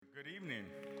evening.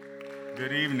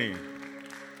 Good evening.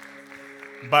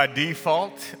 By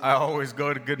default, I always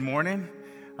go to good morning.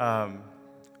 But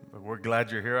we're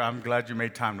glad you're here. I'm glad you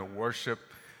made time to worship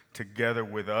together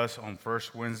with us on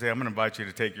First Wednesday. I'm going to invite you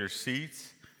to take your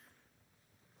seats.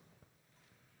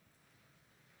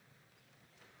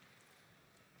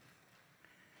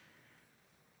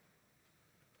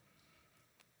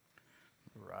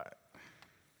 Right.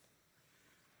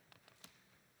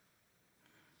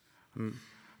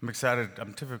 I'm excited.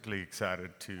 I'm typically excited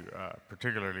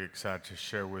particularly excited to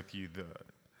share with you the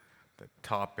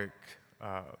topic,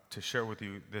 to share with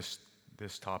you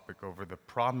this topic over the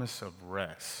promise of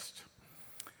rest.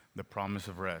 The promise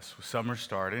of rest. Summer's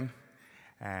starting,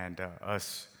 and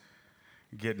us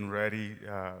getting ready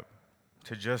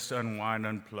to just unwind,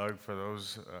 unplug. For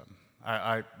those,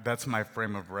 that's my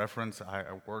frame of reference. I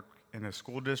work in a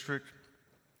school district,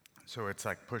 so it's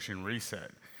like pushing reset.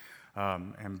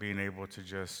 And being able to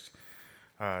just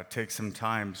take some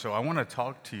time. So I want to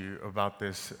talk to you about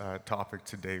this topic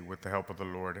today with the help of the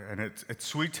Lord. And it's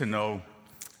sweet to know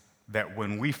that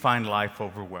when we find life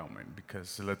overwhelming,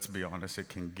 because let's be honest, it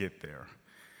can get there,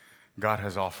 God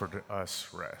has offered us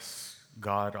rest.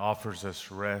 God offers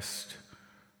us rest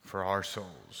for our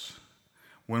souls.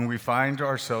 When we find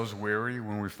ourselves weary,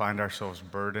 when we find ourselves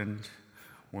burdened,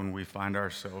 when we find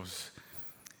ourselves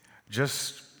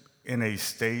just in a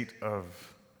state of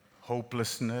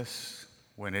hopelessness,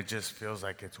 when it just feels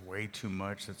like it's way too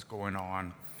much that's going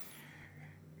on,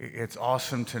 it's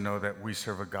awesome to know that we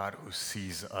serve a God who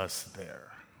sees us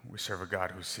there. We serve a God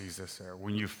who sees us there.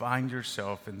 When you find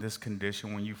yourself in this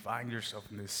condition, when you find yourself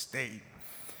in this state,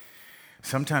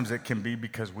 sometimes it can be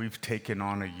because we've taken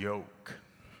on a yoke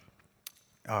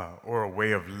or a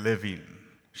way of living,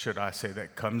 should I say,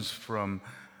 that comes from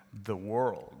the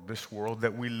world, this world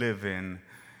that we live in,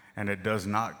 and it does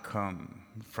not come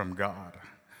from God.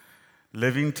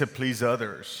 Living to please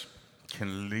others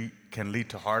can lead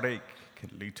to heartache,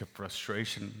 can lead to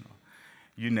frustration,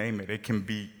 you name it. It can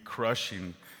be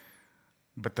crushing.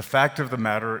 But the fact of the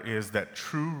matter is that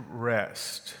true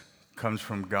rest comes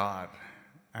from God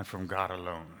and from God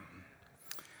alone.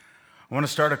 I want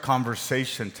to start a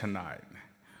conversation tonight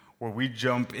where we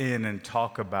jump in and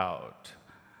talk about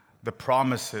the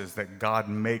promises that God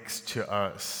makes to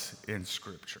us in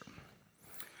Scripture.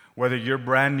 Whether you're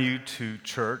brand new to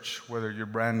church, whether you're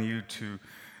brand new to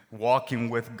walking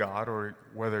with God, or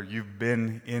whether you've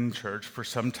been in church for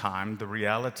some time, the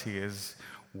reality is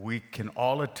we can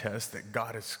all attest that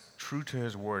God is true to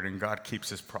His word and God keeps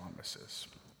His promises.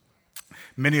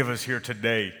 Many of us here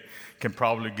today can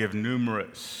probably give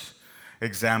numerous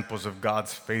examples of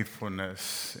God's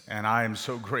faithfulness, and I am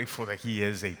so grateful that He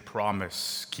is a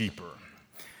promise keeper.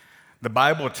 The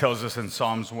Bible tells us in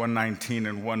Psalms 119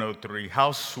 and 103,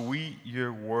 how sweet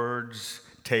your words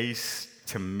taste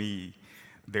to me.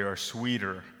 They are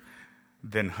sweeter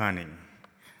than honey.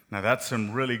 Now that's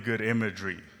some really good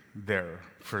imagery there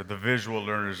for the visual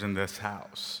learners in this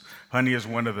house. Honey is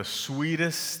one of the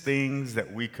sweetest things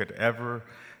that we could ever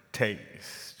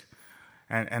taste.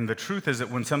 And the truth is that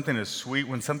when something is sweet,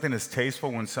 when something is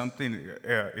tasteful, when something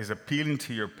is appealing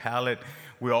to your palate,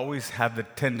 we always have the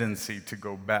tendency to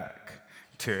go back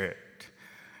to it.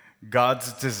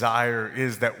 God's desire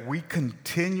is that we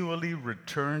continually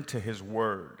return to His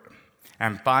word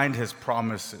and find His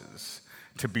promises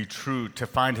to be true, to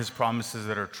find His promises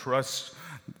that are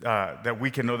that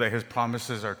we can know that His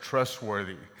promises are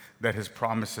trustworthy, that His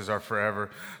promises are forever.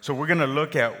 So we're going to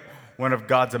look at one of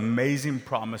God's amazing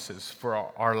promises for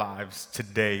our lives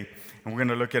today. And we're going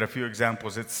to look at a few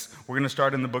examples. We're going to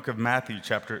start in the book of Matthew,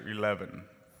 chapter 11.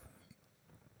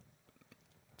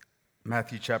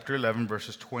 Matthew chapter 11,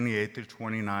 verses 28 through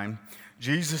 29.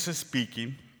 Jesus is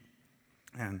speaking,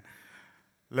 and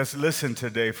let's listen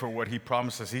today for what He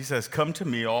promises. He says, "Come to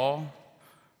me, all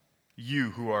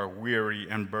you who are weary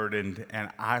and burdened,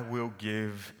 and I will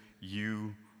give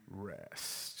you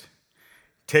rest.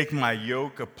 Take my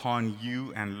yoke upon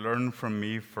you and learn from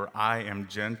me, for I am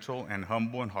gentle and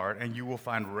humble in heart, and you will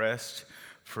find rest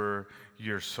for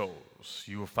your souls."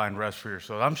 You will find rest for your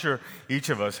souls. I'm sure each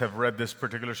of us have read this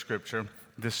particular scripture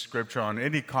on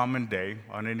any common day,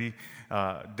 on any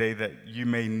day that you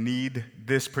may need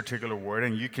this particular word,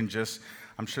 and you can just,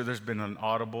 I'm sure there's been an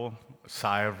audible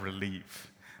sigh of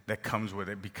relief that comes with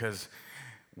it, because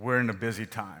we're in a busy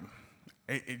time.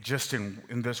 Just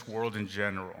in this world in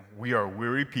general, we are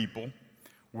weary people.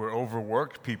 We're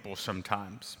overworked people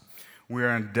sometimes. We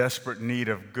are in desperate need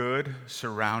of good,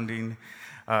 surrounding,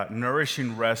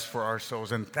 nourishing rest for our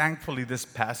souls. And thankfully, this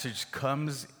passage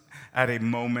comes at a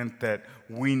moment that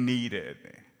we need it.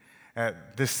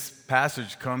 This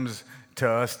passage comes to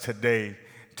us today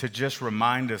to just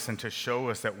remind us and to show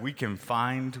us that we can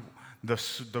find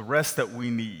the rest that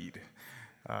we need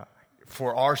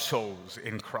for our souls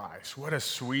in Christ. What a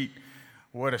sweet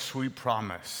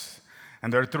promise.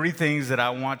 And there are three things that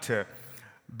I want to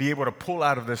be able to pull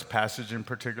out of this passage in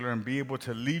particular and be able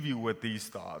to leave you with these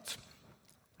thoughts.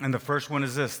 And the first one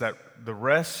is this, that the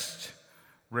rest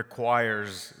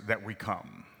requires that we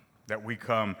come.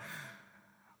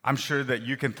 I'm sure that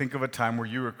you can think of a time where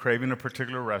you were craving a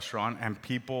particular restaurant and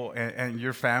people and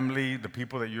your family, the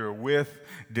people that you were with,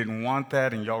 didn't want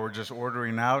that, and y'all were just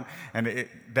ordering out, and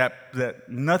that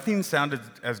nothing sounded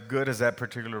as good as that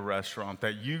particular restaurant,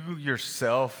 that you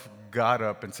yourself got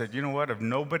up and said, you know what, if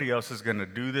nobody else is going to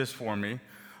do this for me,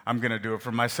 I'm going to do it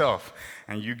for myself.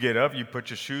 And you get up, you put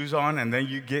your shoes on, and then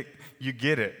you get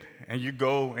it, and you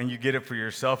go and you get it for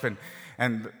yourself.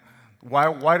 And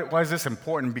why is this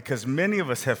important? Because many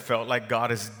of us have felt like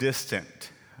God is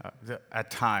distant at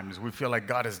times. We feel like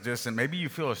God is distant. Maybe you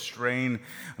feel a strain.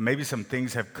 Maybe some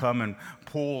things have come and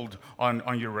pulled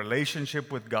on your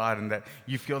relationship with God, and that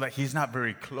you feel that He's not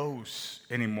very close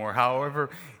anymore.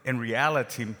 However, in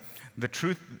reality, the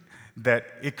truth that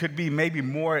it could be maybe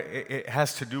more, it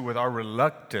has to do with our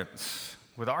reluctance,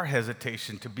 with our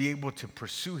hesitation to be able to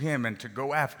pursue Him and to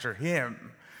go after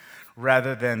Him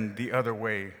rather than the other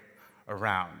way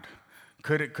around.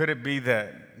 Could it be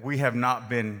that we have not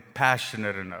been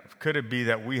passionate enough? Could it be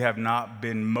that we have not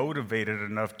been motivated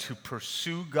enough to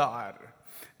pursue God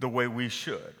the way we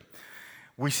should?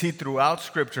 We see throughout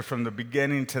Scripture from the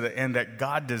beginning to the end that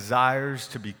God desires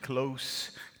to be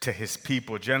close to His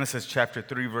people. Genesis chapter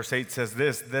 3 verse 8 says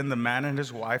this, "Then the man and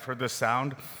his wife heard the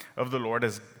sound of the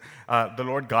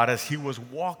Lord God as He was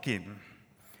walking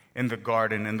in the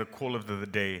garden in the cool of the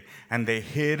day, and they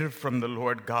hid from the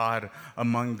Lord God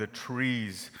among the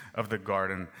trees of the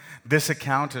garden." This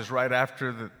account is right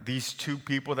after these two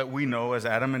people that we know as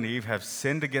Adam and Eve have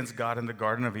sinned against God in the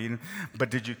Garden of Eden.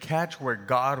 But did you catch where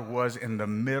God was in the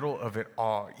middle of it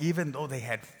all? Even though they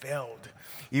had failed,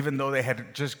 even though they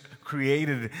had just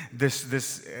created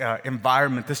this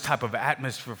environment, this type of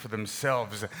atmosphere for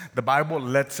themselves, the Bible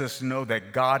lets us know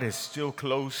that God is still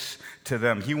close to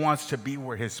them. He wants to be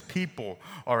where His people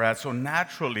are at. So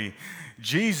naturally,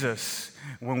 Jesus,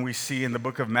 when we see in the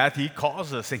book of Matthew, He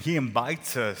calls us and He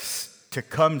invites us to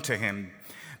come to Him.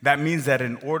 That means that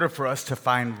in order for us to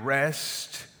find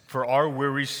rest for our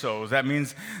weary souls, that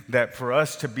means that for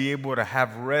us to be able to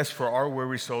have rest for our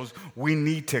weary souls, we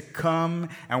need to come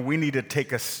and we need to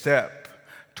take a step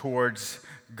towards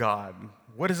God.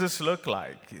 What does this look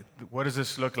like? What does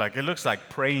this look like? It looks like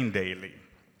praying daily.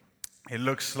 It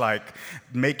looks like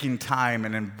making time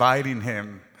and inviting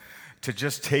Him to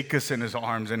just take us in His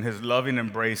arms and His loving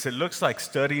embrace. It looks like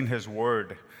studying His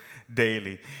Word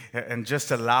daily and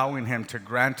just allowing Him to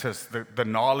grant us the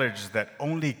knowledge that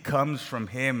only comes from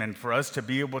Him, and for us to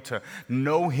be able to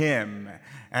know Him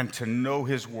and to know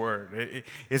His Word.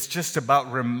 It's just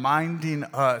about reminding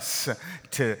us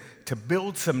to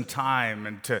build some time,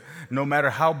 and to, no matter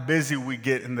how busy we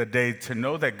get in the day, to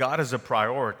know that God is a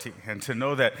priority, and to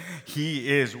know that He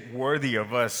is worthy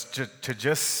of us to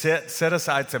just set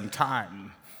aside some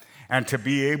time and to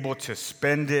be able to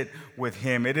spend it with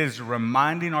Him. It is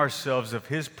reminding ourselves of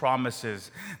His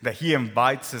promises, that He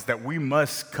invites us, that we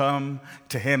must come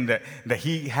to Him, that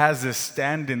He has this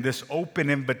standing, this open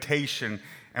invitation,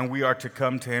 and we are to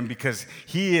come to Him because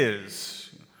He is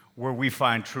where we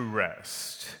find true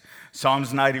rest.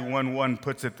 Psalms 91:1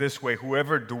 puts it this way: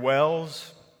 "Whoever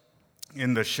dwells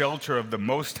in the shelter of the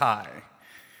Most High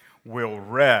will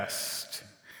rest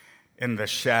in the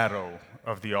shadow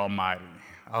of the Almighty."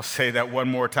 I'll say that one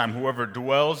more time. Whoever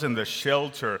dwells in the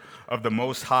shelter of the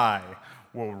Most High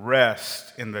will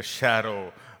rest in the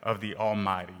shadow of the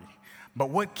Almighty. But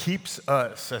what keeps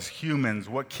us as humans,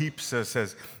 what keeps us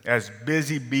as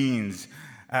busy beings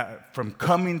from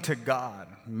coming to God?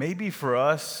 Maybe for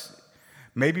us,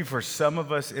 maybe for some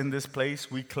of us in this place,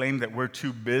 we claim that we're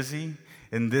too busy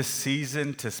in this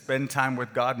season to spend time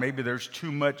with God. Maybe there's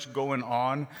too much going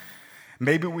on.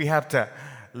 Maybe we have to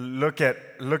look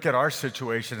at our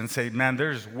situation and say, man,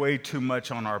 there's way too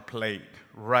much on our plate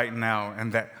right now,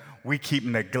 and that we keep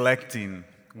neglecting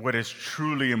what is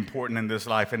truly important in this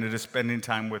life, and it is spending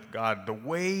time with God. The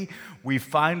way we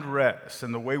find rest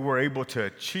and the way we're able to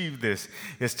achieve this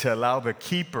is to allow the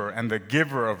keeper and the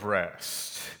giver of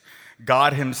rest,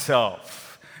 God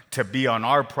Himself, to be on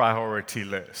our priority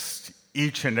list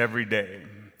each and every day.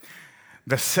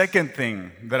 The second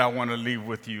thing that I want to leave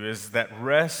with you is that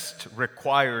rest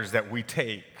requires that we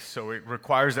take. So it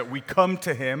requires that we come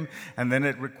to Him, and then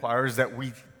it requires that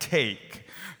we take.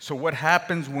 So what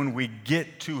happens when we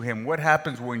get to him? What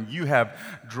happens when you have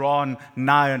drawn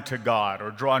nigh unto God or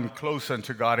drawn close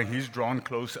unto God and he's drawn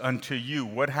close unto you?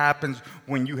 What happens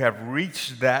when you have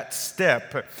reached that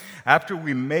step after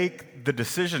we make the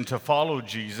decision to follow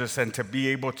Jesus and to be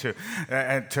able to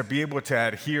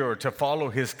adhere or to follow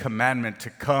his commandment to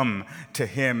come to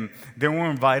him? Then we're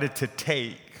invited to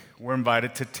take. We're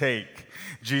invited to take.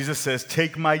 Jesus says,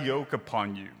 "Take my yoke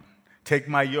upon you." Take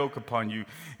my yoke upon you.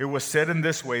 It was said in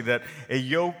this way that a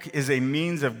yoke is a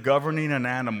means of governing an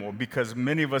animal, because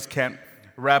many of us can't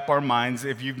wrap our minds,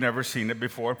 if you've never seen it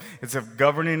before, it's of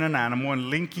governing an animal and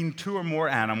linking two or more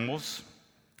animals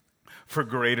for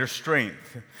greater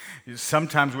strength.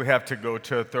 Sometimes we have to go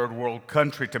to a third world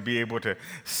country to be able to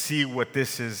see what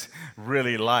this is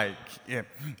really like. Yeah.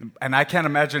 And I can't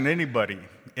imagine anybody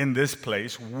in this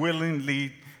place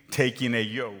willingly taking a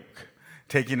yoke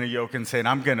and saying,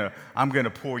 I'm gonna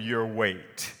pull your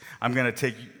weight. I'm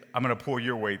gonna pull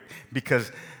your weight,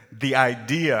 because the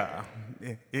idea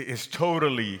is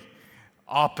totally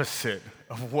opposite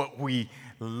of what we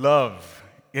love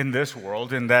in this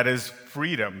world, and that is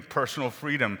freedom, personal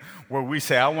freedom, where we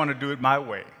say, I want to do it my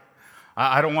way.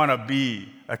 I don't want to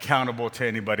be accountable to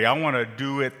anybody. I want to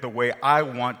do it the way I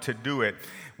want to do it.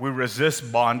 We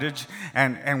resist bondage,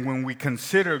 and when we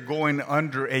consider going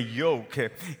under a yoke,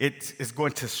 it's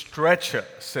going to stretch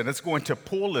us, and it's going to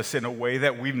pull us in a way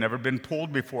that we've never been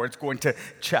pulled before. It's going to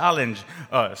challenge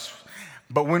us.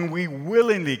 But when we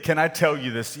willingly, can I tell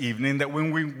you this evening, that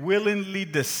when we willingly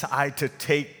decide to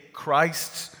take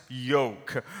Christ's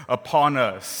yoke upon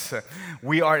us,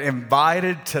 we are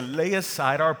invited to lay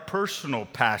aside our personal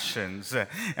passions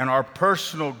and our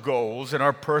personal goals and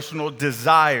our personal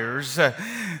desires,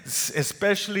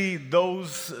 especially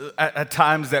those at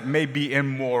times that may be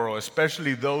immoral,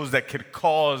 especially those that could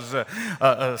cause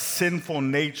a sinful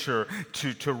nature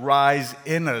to rise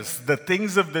in us. The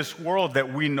things of this world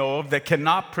that we know of that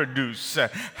cannot produce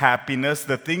happiness,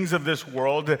 the things of this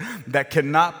world that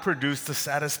cannot produce the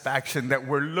satisfaction that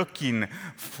we're looking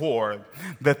for.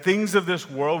 The things of this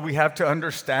world, we have to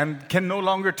understand, can no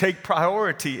longer take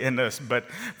priority in us.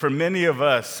 But for many of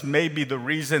us, maybe the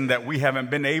reason that we haven't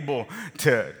been able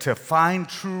to find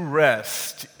true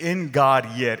rest in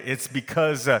God yet, it's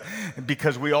because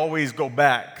we always go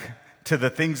back to the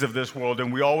things of this world,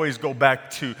 and we always go back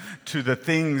to the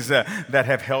things that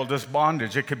have held us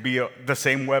bondage. It could be the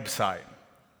same website.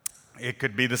 It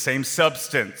could be the same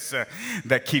substance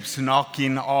that keeps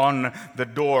knocking on the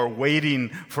door, waiting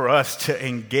for us to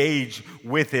engage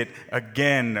with it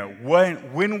again.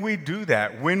 When we do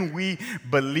that, when we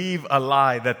believe a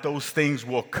lie that those things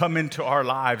will come into our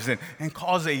lives and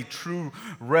cause a true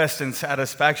rest and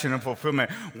satisfaction and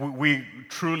fulfillment, we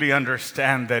truly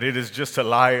understand that it is just a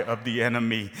lie of the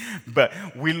enemy. But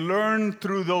we learn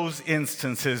through those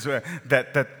instances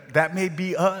that may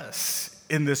be us.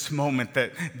 In this moment,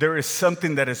 that there is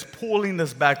something that is pulling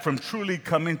us back from truly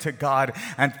coming to God,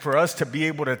 and for us to be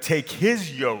able to take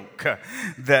his yoke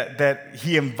that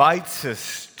he invites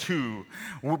us to,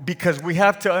 because we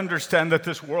have to understand that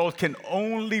this world can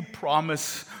only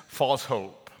promise false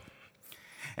hope,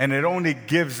 and it only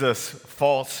gives us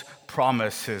false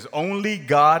promises. Only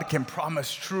God can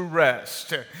promise true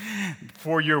rest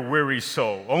for your weary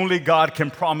soul. Only God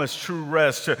can promise true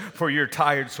rest for your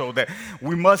tired soul. That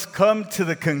we must come to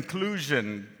the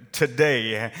conclusion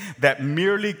today that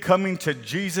merely coming to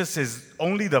Jesus is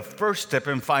only the first step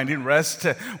in finding rest.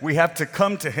 We have to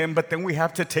come to him, but then we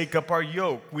have to take up our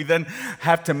yoke. We then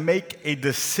have to make a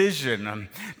decision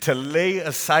to lay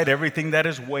aside everything that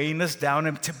is weighing us down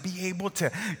and to be able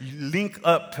to link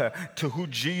up to who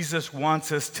Jesus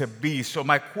wants us to be. So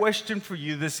my question for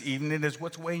you this evening is,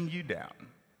 what's weighing you down?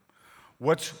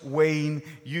 What's weighing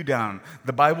you down?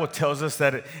 The Bible tells us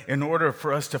that in order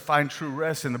for us to find true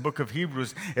rest, in the book of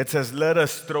Hebrews, it says, let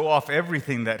us throw off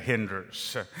everything that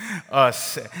hinders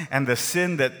us and the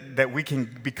sin that we can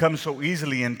become so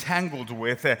easily entangled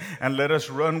with, and let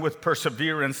us run with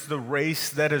perseverance the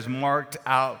race that is marked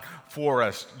out for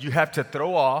us. You have to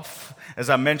throw off,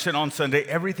 as I mentioned on Sunday,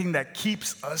 everything that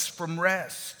keeps us from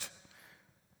rest.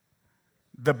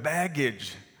 The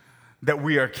baggage that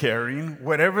we are carrying,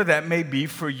 whatever that may be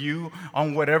for you,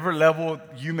 on whatever level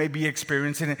you may be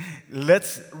experiencing it,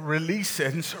 let's release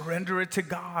it and surrender it to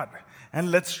God, and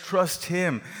let's trust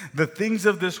him. The things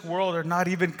of this world are not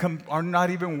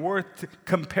even worth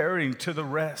comparing to the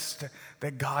rest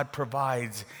that God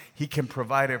provides. He can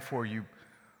provide it for you,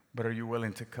 but are you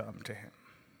willing to come to him?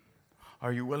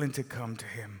 Are you willing to come to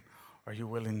him? Are you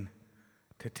willing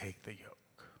to take the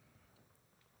yoke?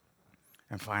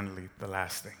 And finally, the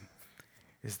last thing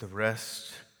is the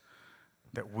rest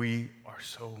that we are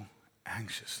so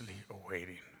anxiously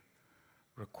awaiting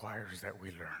requires that we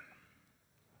learn.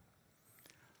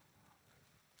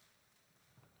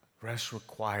 Rest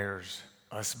requires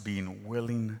us being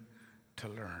willing to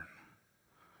learn.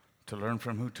 To learn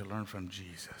from who? To learn from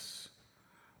Jesus.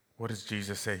 What does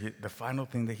Jesus say? The final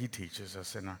thing that he teaches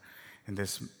us in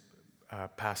this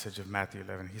passage of Matthew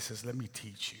 11, he says, let me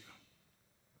teach you,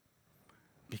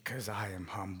 because I am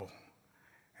humble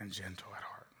and gentle at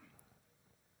heart.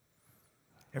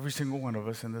 Every single one of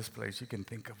us in this place, you can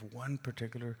think of one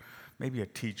particular, maybe a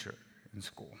teacher in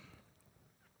school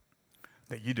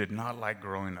that you did not like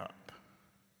growing up.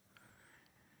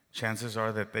 Chances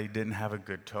are that they didn't have a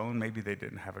good tone. Maybe they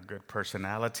didn't have a good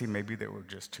personality. Maybe they were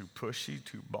just too pushy,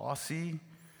 too bossy,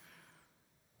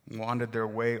 wanted their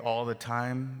way all the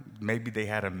time. Maybe they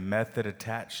had a method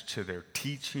attached to their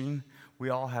teaching. We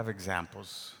all have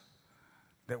examples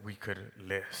that we could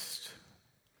list.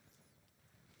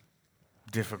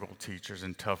 Difficult teachers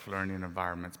in tough learning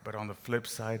environments. But on the flip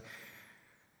side,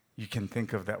 you can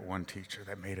think of that one teacher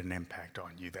that made an impact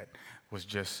on you, that was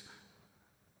just,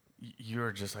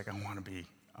 you're just like, I want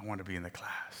to be in the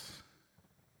class.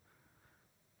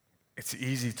 It's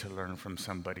easy to learn from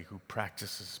somebody who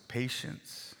practices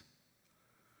patience,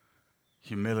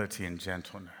 humility, and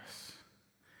gentleness.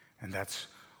 And that's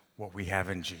what we have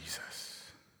in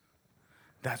Jesus.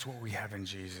 That's what we have in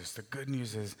Jesus. The good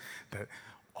news is that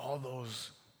all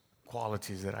those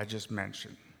qualities that I just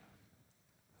mentioned,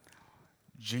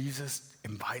 Jesus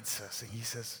invites us and he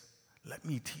says, let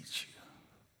me teach you.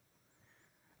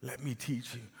 Let me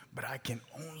teach you. But I can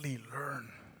only learn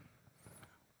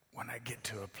when I get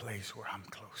to a place where I'm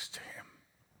close to him.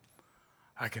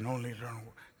 I can only learn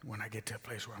when I get to a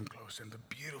place where I'm close. And the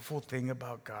beautiful thing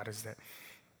about God is that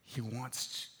he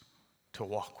wants to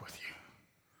walk with you.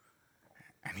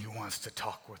 And he wants to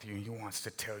talk with you. And he wants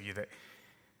to tell you that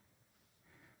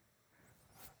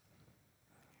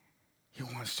he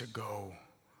wants to go.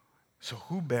 So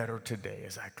who better today,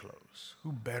 as I close,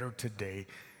 who better today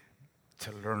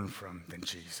to learn from than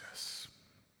Jesus?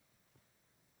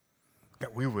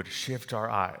 That we would shift our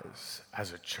eyes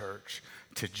as a church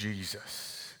to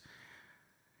Jesus.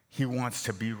 He wants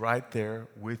to be right there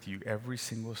with you every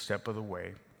single step of the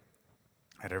way,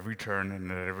 at every turn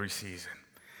and at every season.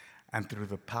 And through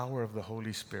the power of the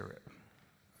Holy Spirit,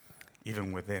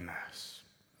 even within us.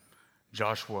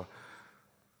 Joshua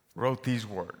wrote these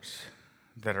words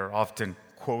that are often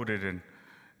quoted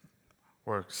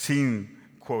or seen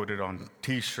quoted on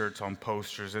t-shirts, on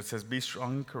posters. It says, be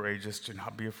strong and courageous, do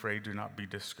not be afraid, do not be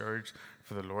discouraged,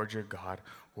 for the Lord your God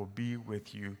will be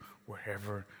with you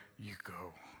wherever you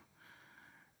go.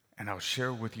 And I'll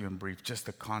share with you in brief just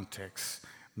the context.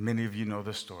 Many of you know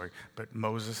the story, but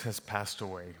Moses has passed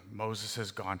away. Moses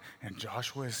has gone, and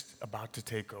Joshua is about to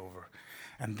take over.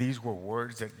 And these were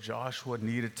words that Joshua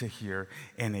needed to hear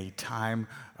in a time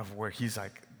of where he's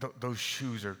like, those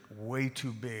shoes are way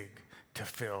too big to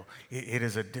fill. It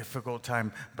is a difficult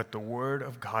time, but the word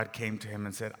of God came to him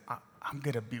and said, I'm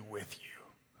going to be with you.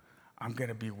 I'm going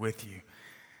to be with you.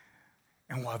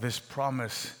 And while this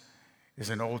promise is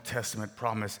an Old Testament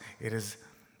promise, it is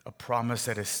a promise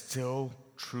that is still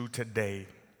true today,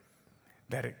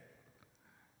 that it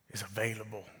is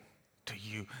available to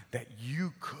you, that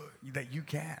you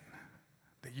can,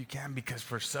 because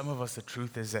for some of us the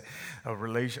truth is that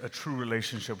a true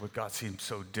relationship with God seems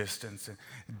so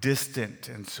distant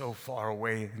and so far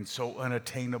away and so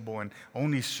unattainable, and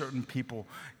only certain people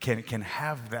can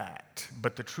have that.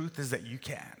 But the truth is that you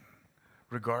can,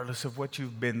 regardless of what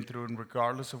you've been through and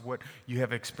regardless of what you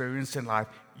have experienced in life,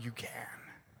 you can.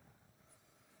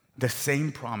 The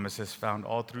same promise is found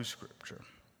all through Scripture,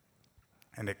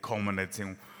 and it culminates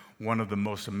in one of the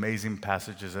most amazing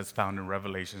passages that's found in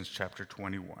Revelation chapter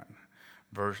 21,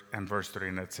 verse 3,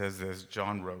 and it says this,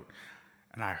 John wrote,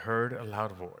 and I heard a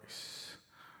loud voice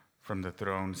from the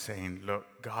throne saying,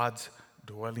 look, God's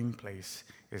dwelling place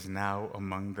is now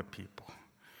among the people.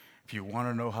 If you want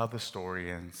to know how the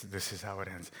story ends, this is how it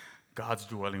ends. God's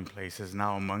dwelling place is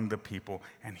now among the people,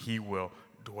 and he will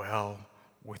dwell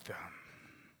with them.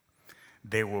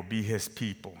 They will be his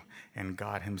people, and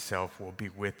God himself will be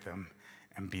with them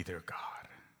and be their God.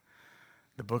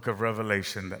 The book of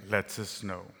Revelation that lets us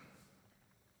know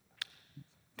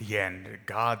the end.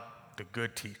 God, the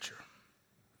good teacher,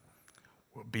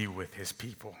 will be with his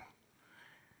people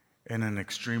in an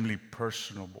extremely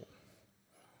personable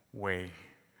way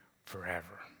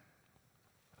forever.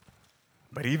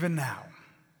 But even now,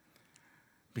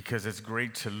 because it's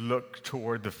great to look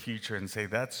toward the future and say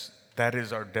that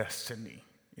is our destiny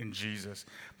in Jesus.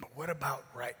 But what about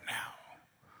right now?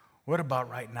 What about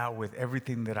right now with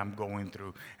everything that I'm going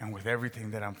through and with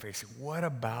everything that I'm facing? What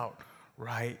about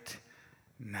right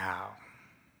now.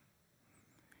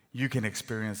 You can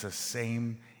experience the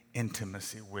same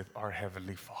intimacy with our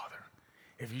Heavenly Father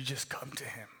if you just come to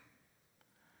Him.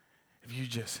 If you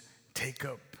just take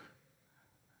up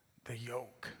the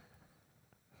yoke,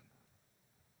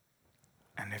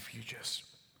 and if you just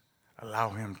allow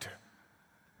Him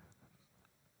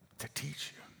to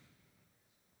teach you.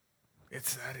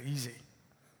 It's that easy.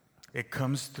 It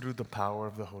comes through the power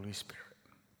of the Holy Spirit.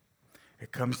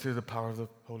 It comes through the power of the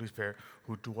Holy Spirit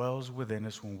who dwells within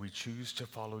us when we choose to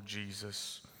follow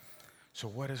Jesus. So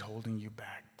what is holding you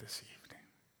back this evening?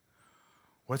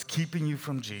 What's keeping you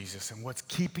from Jesus, and what's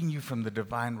keeping you from the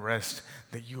divine rest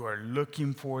that you are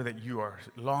looking for, that you are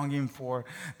longing for,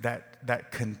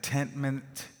 that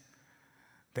contentment,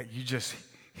 that you just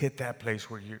hit that place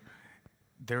where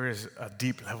there is a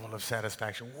deep level of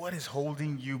satisfaction? What is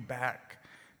holding you back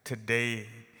today?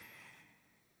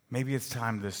 Maybe it's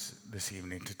time this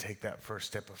evening to take that first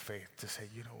step of faith, to say,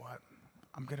 you know what,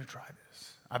 I'm going to try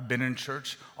this. I've been in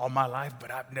church all my life,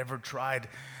 but I've never tried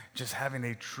just having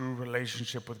a true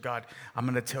relationship with God. I'm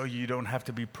going to tell you, you don't have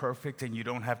to be perfect and you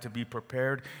don't have to be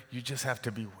prepared. You just have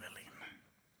to be willing.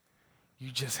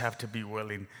 You just have to be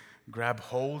willing. Grab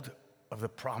hold of the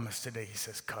promise today. He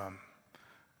says, come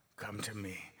to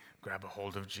me. Grab a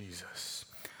hold of Jesus.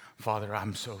 Father,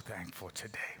 I'm so thankful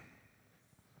today.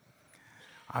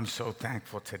 I'm so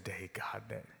thankful today, God,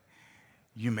 that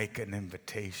you make an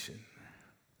invitation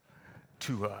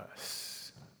to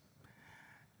us.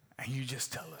 And you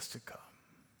just tell us to come.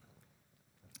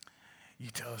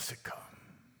 You tell us to come.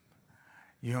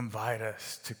 You invite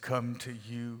us to come to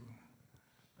you,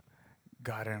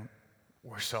 God, and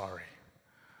we're sorry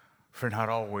for not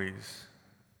always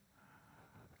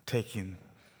taking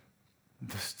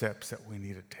the steps that we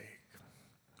need to take.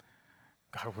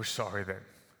 God, we're sorry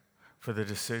for the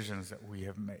decisions that we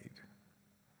have made,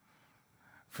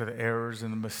 for the errors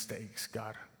and the mistakes,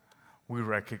 God. We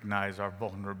recognize our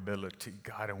vulnerability,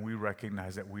 God, and we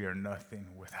recognize that we are nothing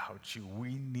without you.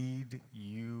 We need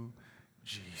you,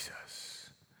 Jesus.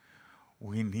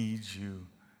 We need you,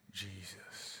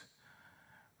 Jesus.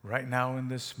 Right now in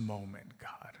this moment,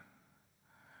 God,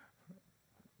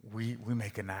 we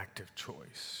make an active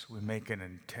choice. We make an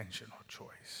intentional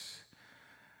choice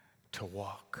to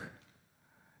walk,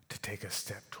 to take a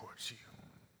step towards you.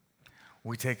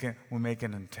 We make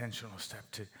an intentional step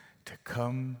to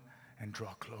come and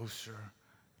draw closer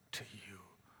to you.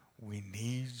 We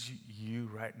need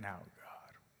you right now,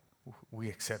 God. We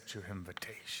accept your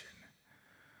invitation.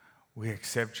 We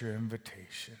accept your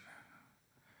invitation.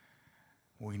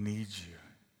 We need you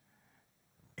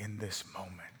in this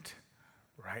moment,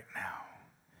 right now.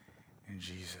 In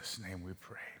Jesus' name we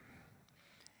pray.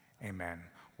 Amen.